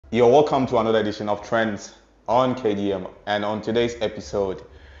You're welcome to another edition of Trends on KDM. And on today's episode,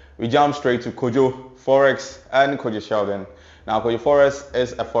 we jump straight to Kojo Forex and Kojo Sheldon. Now, Kojo Forex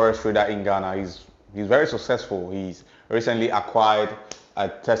is a forex trader in Ghana. He's very successful. He's recently acquired a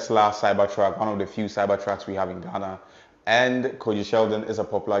Tesla Cybertruck, one of the few Cybertrucks we have in Ghana. And Kojo Sheldon is a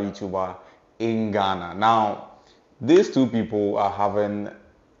popular YouTuber in Ghana. Now, these two people are having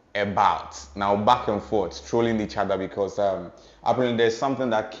a bout now, back and forth, trolling each other because apparently there's something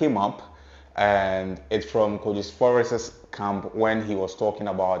that came up, and it's from Kojo Forex's camp when he was talking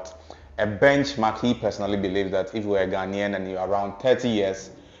about a benchmark. He personally believes that if you're a Ghanaian and you're around 30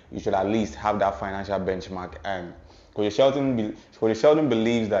 years, you should at least have that financial benchmark. And Kojo Sheldon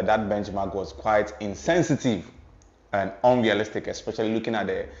believes that that benchmark was quite insensitive and unrealistic, especially looking at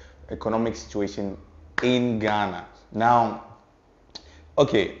the economic situation in Ghana. Now,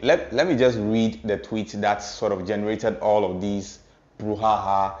 okay, let me just read the tweet that sort of generated all of these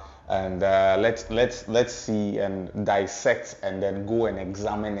brouhaha, and let's see and dissect and then go and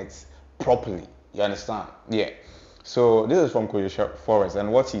examine it properly. You understand? Yeah. So this is from Kojo Forex,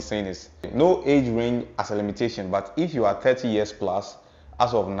 and what he's saying is no age range as a limitation, but if you are 30 years plus,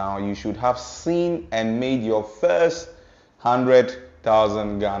 as of now, you should have seen and made your first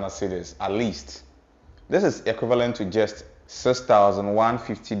 100,000 Ghana cedis at least. This is equivalent to just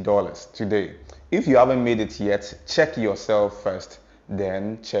 $6,150 today. If you haven't made it yet, check yourself first,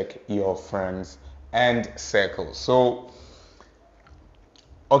 then check your friends and circles. So,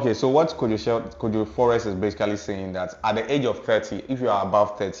 okay, so what Kojo Forex is basically saying that at the age of 30, if you are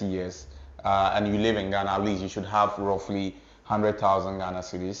above 30 years and you live in Ghana, at least you should have roughly 100,000 Ghana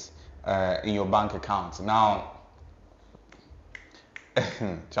cedis in your bank account. Now,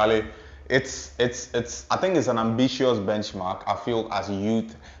 Charlie, it's I think it's an ambitious benchmark. I feel as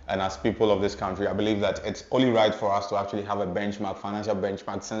youth and as people of this country, I believe that it's only right for us to actually have a benchmark, financial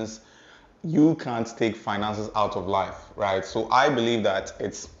benchmark, since you can't take finances out of life, right? So I believe that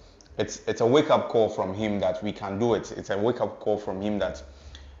it's a wake-up call from him that we can do it. It's a wake-up call from him that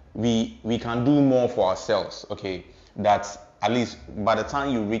we can do more for ourselves, okay? That at least by the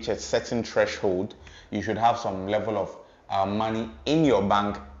time you reach a certain threshold, you should have some level of money in your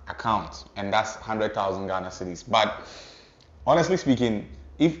bank account, and that's 100,000 Ghana cedis. But honestly speaking,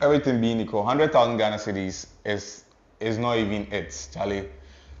 if everything being equal, 100,000 Ghana cedis is not even it, Charlie.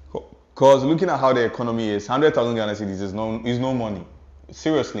 Because looking at how the economy is, 100,000 Ghana cedis is no money.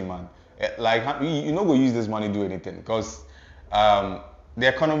 Seriously, man. Like, you're not going to use this money to do anything, because the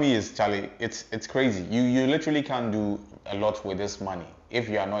economy is, Charlie, it's crazy. You literally can't do a lot with this money if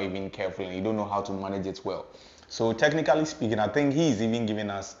you are not even careful and you don't know how to manage it well. So technically speaking, I think he's even giving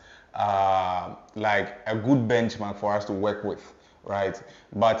us like a good benchmark for us to work with, right?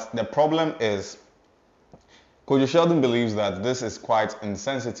 But the problem is, Kojo Sheldon believes that this is quite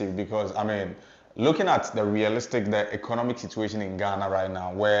insensitive because, I mean, looking at the economic situation in Ghana right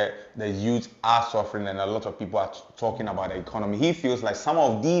now, where the youth are suffering and a lot of people are talking about the economy, he feels like some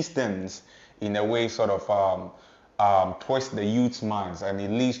of these things, in a way, sort of twist the youth's minds, and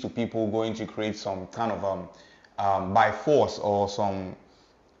it leads to people going to create some kind of by force, or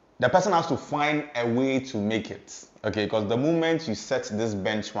the person has to find a way to make it, okay? Because the moment you set this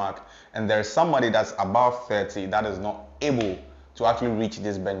benchmark and there's somebody that's above 30 that is not able to actually reach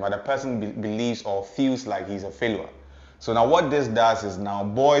this benchmark, the person believes or feels like he's a failure. So now what this does is, now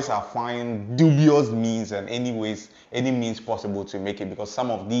boys are finding dubious means and any means possible to make it, because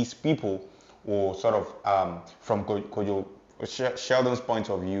some of these people will sort of, from Kojo Sheldon's point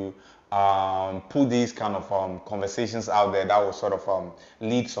of view, put these kind of conversations out there that will sort of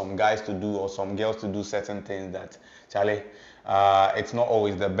lead some guys to do, or some girls to do, certain things that, Charlie, it's not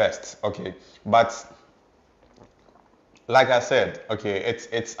always the best, okay? But like I said, okay,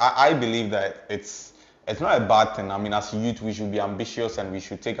 I believe that it's not a bad thing. I mean, as youth, we should be ambitious and we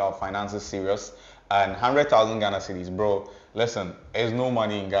should take our finances serious. And 100,000 Ghana cedis, bro, listen, there's no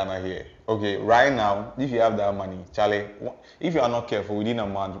money in Ghana here. Okay, right now, if you have that money, Charlie, if you are not careful, within a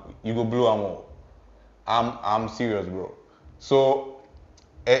month, you go blow them all. I'm serious, bro. So,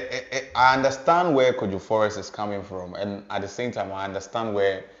 I understand where Kojo Forex is coming from, and at the same time, I understand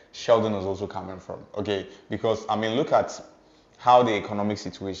where Sheldon is also coming from, okay? Because, I mean, look at how the economic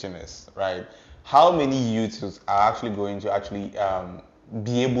situation is, right? How many youths are actually going to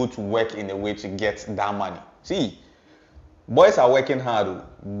be able to work in a way to get that money? See, boys are working hard,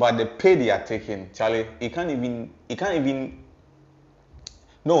 but the pay they are taking, Charlie, it can't even,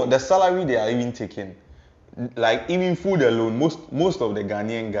 no, the salary they are even taking, like even food alone, most of the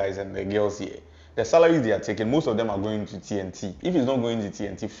Ghanaian guys and the girls here, the salaries they are taking, most of them are going to TNT. If it's not going to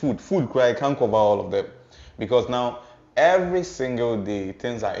TNT, food cry can't cover all of them. Because now, every single day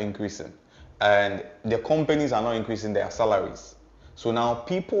things are increasing, and the companies are not increasing their salaries. So now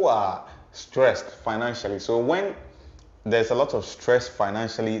people are stressed financially. So when there's a lot of stress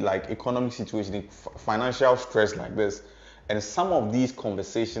financially, like economic situation, financial stress like this, and some of these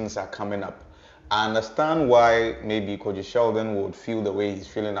conversations are coming up. I understand why maybe Kojo Sheldon would feel the way he's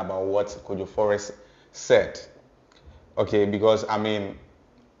feeling about what Kojo Forex said. Okay, because I mean,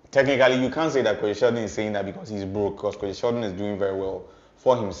 technically you can't say that Kojo Sheldon is saying that because he's broke, because Kojo Sheldon is doing very well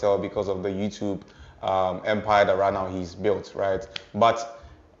for himself because of the YouTube empire that right now he's built, right? But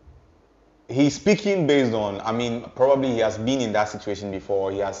he's speaking based on, I mean, probably he has been in that situation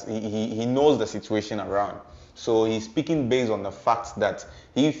before. He knows the situation around. So he's speaking based on the fact that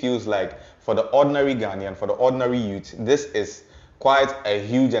he feels like for the ordinary Ghanaian, for the ordinary youth, this is quite a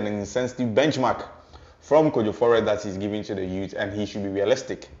huge and insensitive benchmark from Kojo Forex that he's giving to the youth, and he should be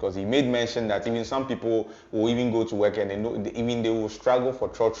realistic, because he made mention that even some people will even go to work and they know, even they will struggle for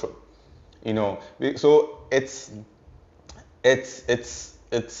trotro, you know. So it's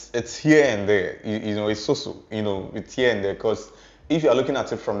here and there, you know, it's so, you know, it's here and there, because if you are looking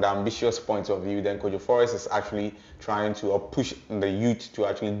at it from the ambitious point of view, then Kojo Forex is actually trying to push the youth to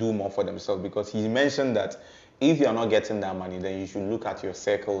actually do more for themselves, because he mentioned that if you are not getting that money, then you should look at your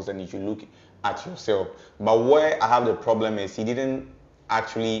circles and you should look at yourself. But where I have the problem is he didn't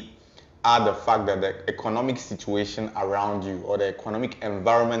actually add the fact that the economic situation around you or the economic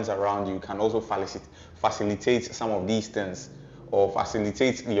environment around you can also facilitate some of these things, or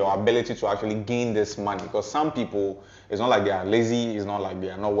facilitate your ability to actually gain this money. Because some people, it's not like they are lazy, it's not like they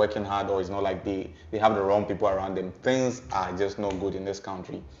are not working hard, or it's not like they have the wrong people around them. Things are just not good in this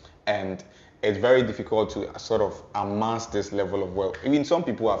country, and it's very difficult to sort of amass this level of wealth. Even some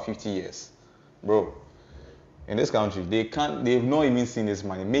people are 50 years, bro. In this country, they've not even seen this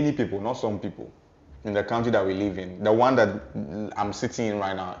money. Many people, not some people, in the country that we live in, the one that I'm sitting in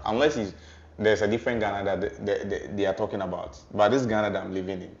right now, unless there's a different Ghana that they are talking about. But this Ghana that I'm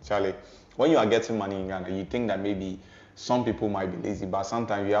living in, Charlie, when you are getting money in Ghana, you think that maybe some people might be lazy, but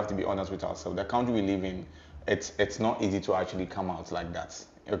sometimes you have to be honest with ourselves. The country we live in, it's not easy to actually come out like that.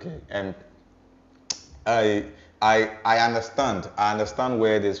 Okay, and I understand. I understand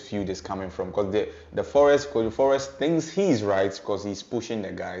where this feud is coming from, because Kojo Forex thinks he's right because he's pushing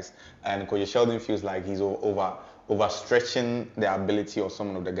the guys, and Kojo Sheldon feels like he's overstretching the ability of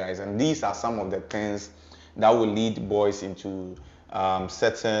some of the guys, and these are some of the things that will lead boys into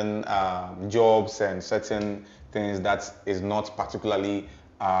certain jobs and certain things that is not particularly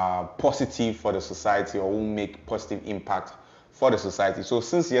positive for the society, or will make positive impact for the society. So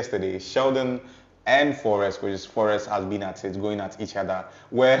since yesterday, Sheldon and Forex, which is Forex, has been at it, going at each other,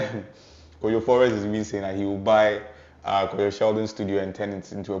 where Kojo Forex has been saying that he will buy Kojo Sheldon's studio and turn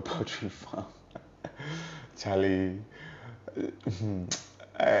it into a poultry farm. Charlie,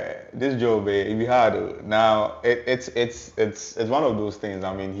 this job, if you had now, it's one of those things.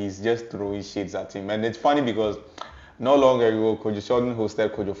 I mean, he's just throwing shades at him, and it's funny because not long ago, Kojo Sheldon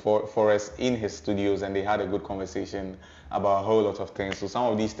hosted Kojo Forex in his studios, and they had a good conversation about a whole lot of things. So some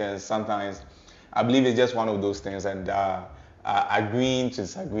of these things, sometimes I believe it's just one of those things, and agreeing to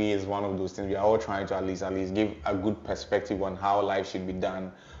disagree is one of those things. We are all trying to at least give a good perspective on how life should be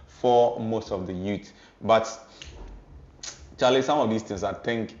done for most of the youth. But Charlie, some of these things, I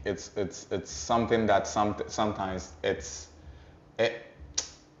think it's something that sometimes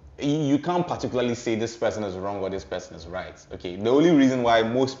you can't particularly say this person is wrong or this person is right. Okay, the only reason why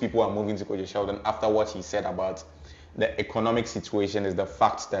most people are moving to Kojo Sheldon after what he said about the economic situation is the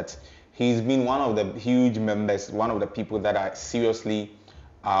fact that he's been one of the huge members, one of the people that are seriously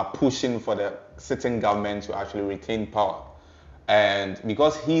pushing for the sitting government to actually retain power. And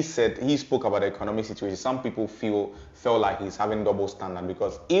because he spoke about the economic situation, some people felt like he's having double standard.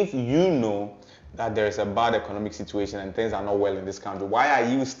 Because if you know that there is a bad economic situation and things are not well in this country, why are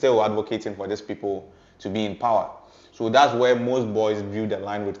you still advocating for these people to be in power? So that's where most boys view the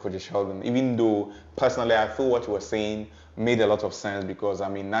line with Kojo Sheldon, even though personally I feel what you were saying made a lot of sense, because I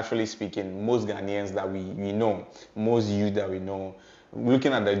mean, naturally speaking, most Ghanaians that we know, most youth that we know,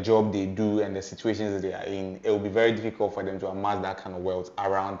 looking at the job they do and the situations that they are in, it will be very difficult for them to amass that kind of wealth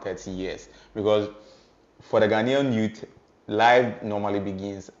around 30 years. Because for the Ghanaian youth, life normally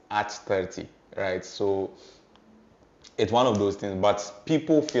begins at 30, right? So it's one of those things. But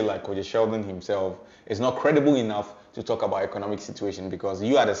people feel like Kojo Sheldon himself is not credible enough to talk about economic situation, because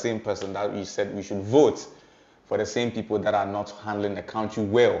you are the same person that you said we should vote for the same people that are not handling the country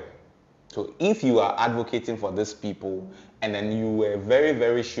well. So if you are advocating for these people and then you were very,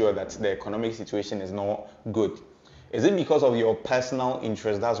 very sure that the economic situation is not good, is it because of your personal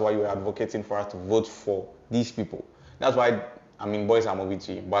interest? That's why you are advocating for us to vote for these people. That's why, I mean, boys are moving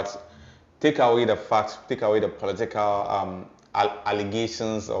to him. But take away the facts, take away the political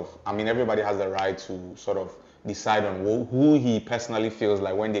allegations of, I mean, everybody has the right to sort of decide on who he personally feels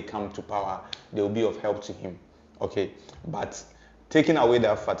like when they come to power, they will be of help to him. Okay, but taking away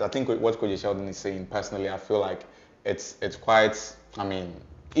that fact, I think what Kojo Sheldon is saying personally, I feel like it's quite, I mean,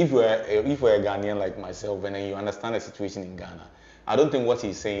 if you're a Ghanaian like myself and then you understand the situation in Ghana, I don't think what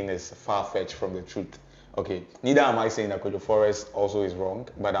he's saying is far-fetched from the truth. Okay, neither am I saying that Kojo Forex also is wrong,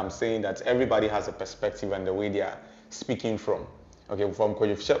 but I'm saying that everybody has a perspective and the way they are speaking from. Okay, from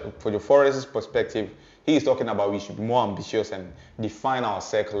Kojo Forex's perspective, he is talking about we should be more ambitious and define our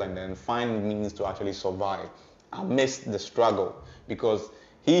circle and then find means to actually survive amidst the struggle, because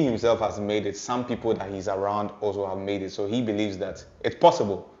he himself has made it. Some people that he's around also have made it. So he believes that it's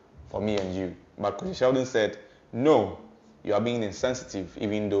possible for me and you. But Kojo Sheldon said, no, you are being insensitive.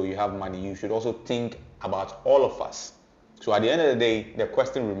 Even though you have money, you should also think about all of us. So at the end of the day, the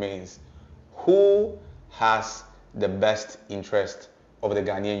question remains, who has the best interest of the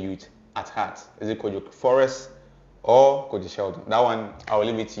Ghanaian youth at heart? Is it Kojo Forex or Kojo Sheldon? That one, I will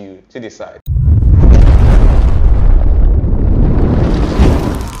leave it to you to decide.